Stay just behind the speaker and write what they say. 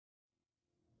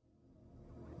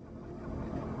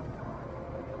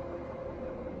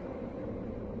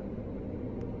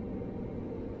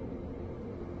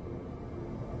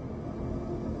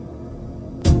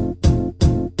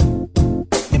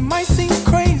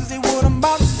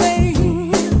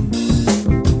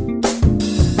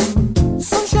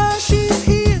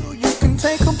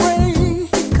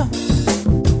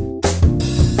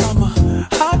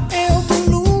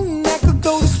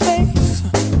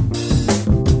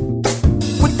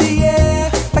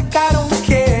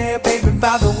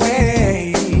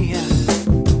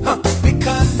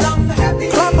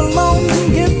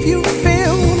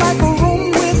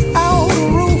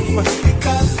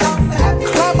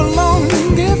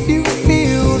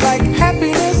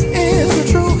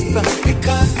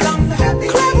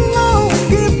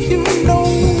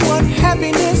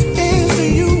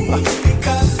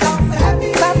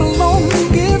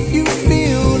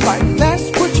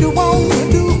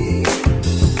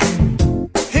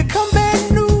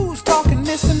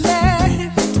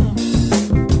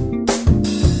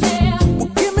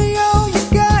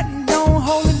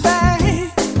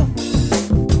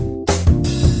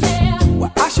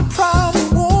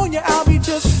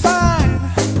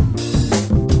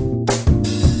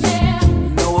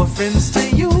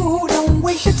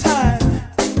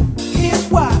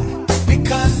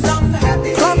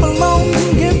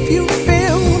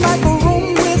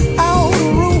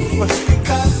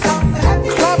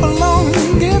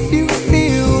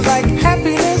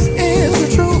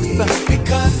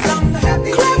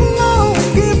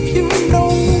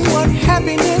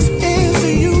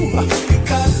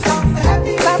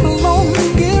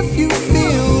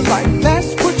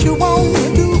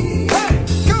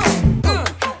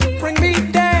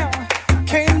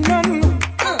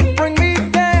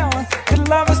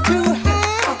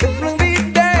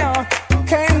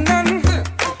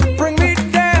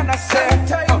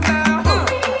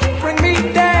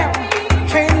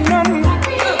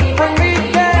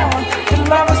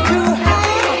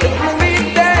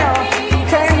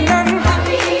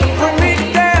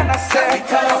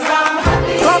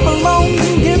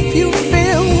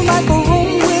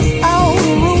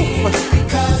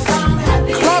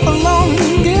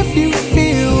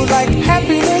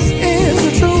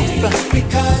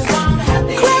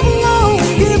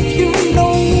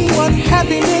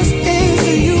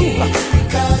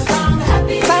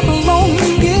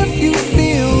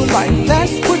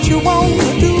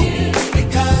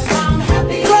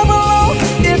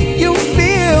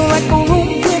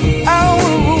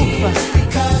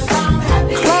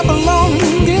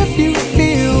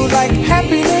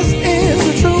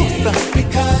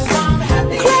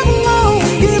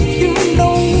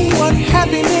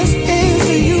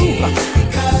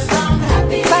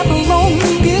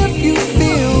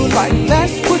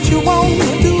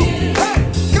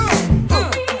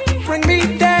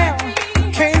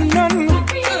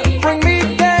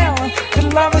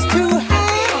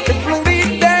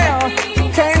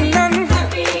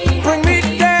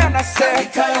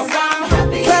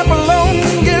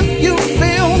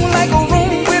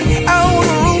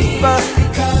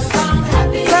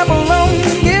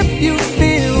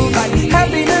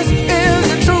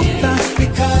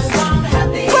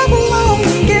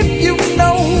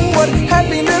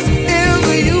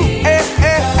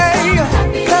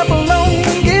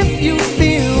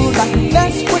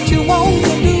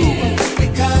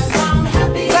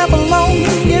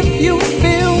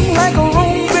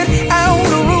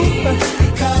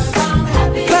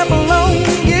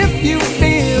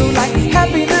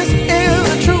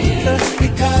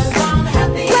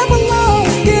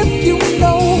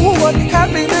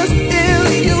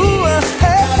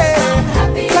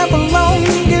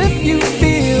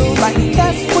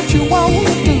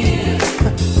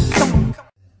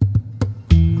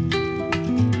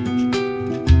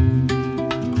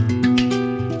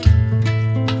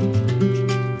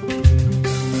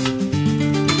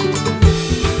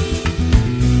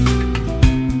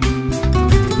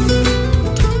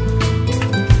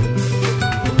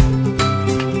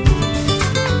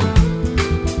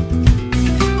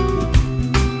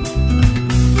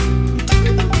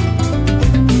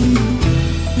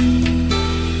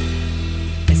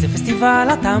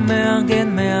פסטיבל אתה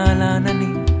מארגן מעל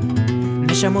עננים,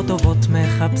 נשמות טובות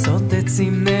מחפשות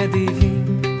עצים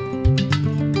נדיבים,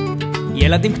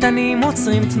 ילדים קטנים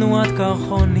עוצרים תנועת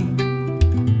קרחונים,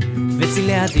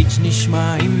 וצילי הדיץ'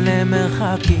 נשמעים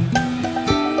למרחקים,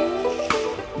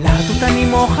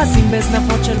 להטוטנים אוחזים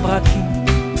בזנפות של ברקים,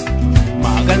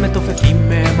 מעגל מתופפים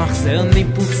ממחזר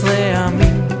ניפוץ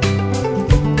רעמים,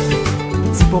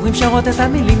 ציפורים שרות את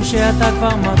המילים שאתה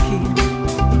כבר מכיר,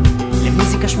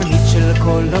 למוזיקה שמנית של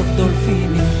קולות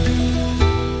דולפינים.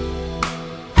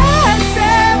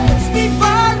 איזה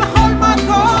פסטיבל בכל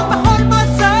מקום, בכל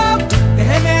מצב,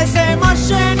 תהנה זה מה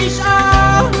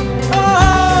שנשאר.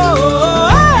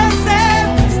 איזה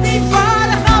פסטיבל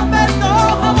אחד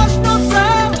בתוך הראש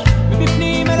נוצר,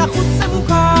 מבפנים אל החוץ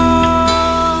מבוקר.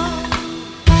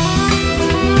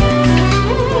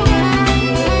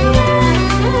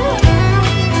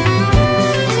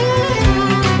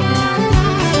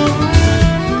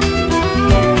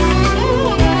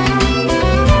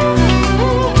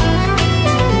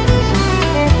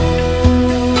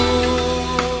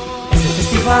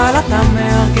 אבל אתה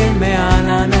מארגן מעל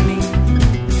עננים,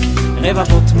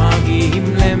 רבבות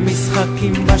מגיעים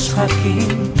למשחקים בשחקים,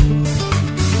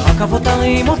 רכבות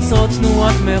הרים עוצרות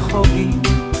תנועת מחוגים,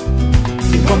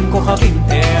 במקום כוכבים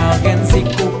תארגן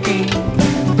זיקוקים.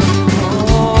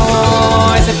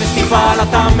 איזה פסטיבל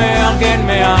אתה מארגן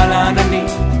מעל עננים,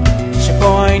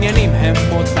 שפה העניינים הם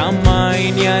אותם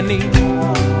העניינים,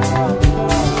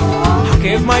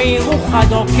 הכאב מהיר הוא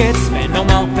חד עוקץ ואינו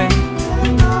מרפא,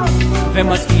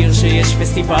 ומזכיר שיש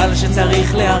פסטיבל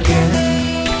שצריך לארגן.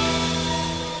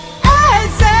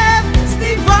 איזה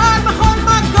פסטיבל בכל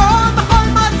מקום, בכל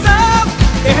מצב,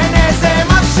 תהנה זה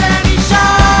מה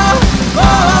שנשאר.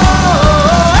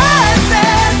 איזה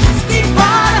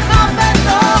פסטיבל אחד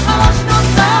בתוך הראש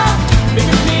נוצר,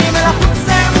 מבפנים אל החוץ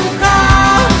זה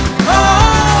מוכר.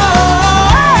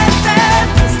 איזה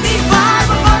פסטיבל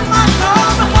בכל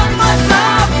מקום, בכל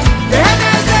מצב,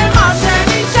 תהנה זה מה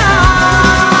שנשאר.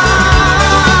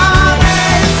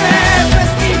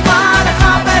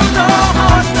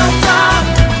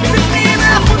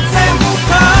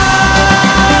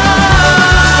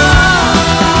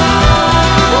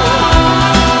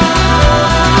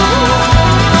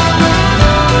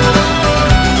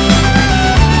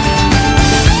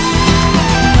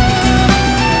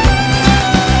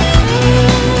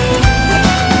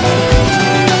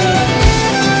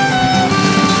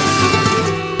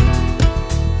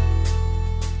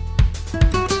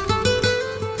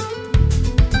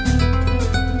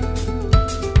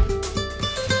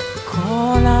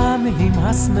 כל המילים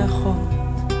השמחות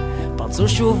פרצו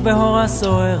שוב באור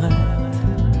הסוערת,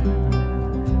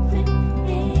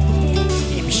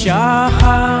 עם שחר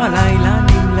הלילה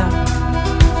נמלא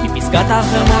מפסגת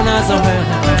החרמון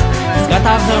הזוהרת, פסגת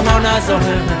החרמון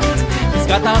הזוהרת,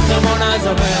 פסגת החרמון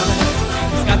הזוהרת,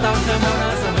 פסגת החרמון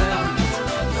הזוהרת.